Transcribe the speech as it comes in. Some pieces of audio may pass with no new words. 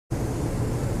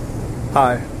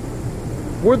Hi,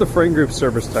 we're the Frain Group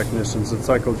service technicians that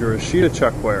cycled your Ishida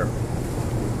checkweigher.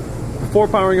 Before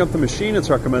powering up the machine, it's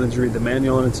recommended you read the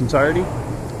manual in its entirety.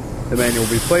 The manual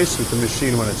will be placed with the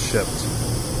machine when it's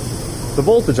shipped. The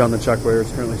voltage on the checkweigher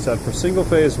is currently set for single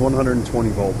phase 120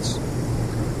 volts.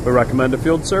 We recommend a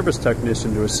field service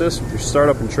technician to assist with your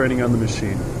startup and training on the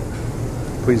machine.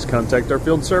 Please contact our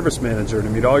field service manager to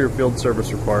meet all your field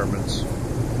service requirements.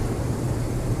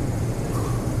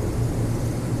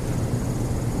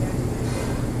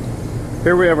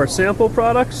 Here we have our sample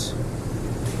products.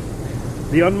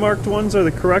 The unmarked ones are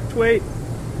the correct weight.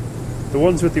 The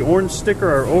ones with the orange sticker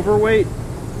are overweight.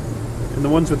 And the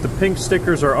ones with the pink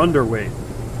stickers are underweight.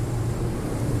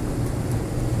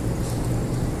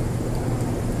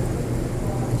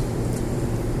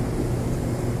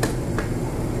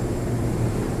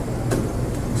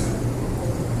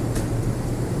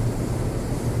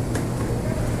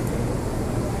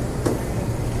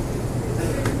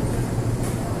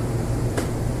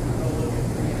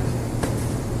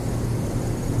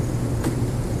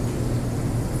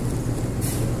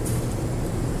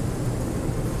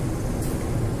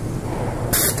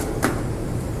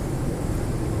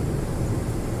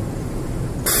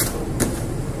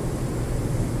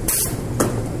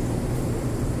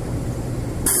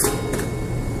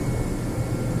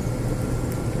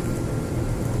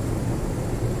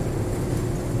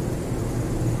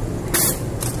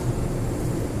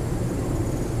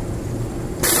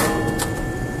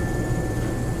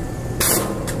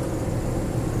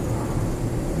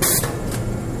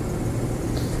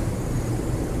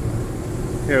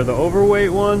 Here are the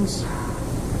overweight ones,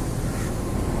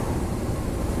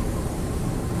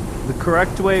 the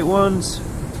correct weight ones,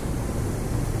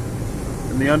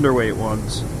 and the underweight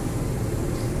ones.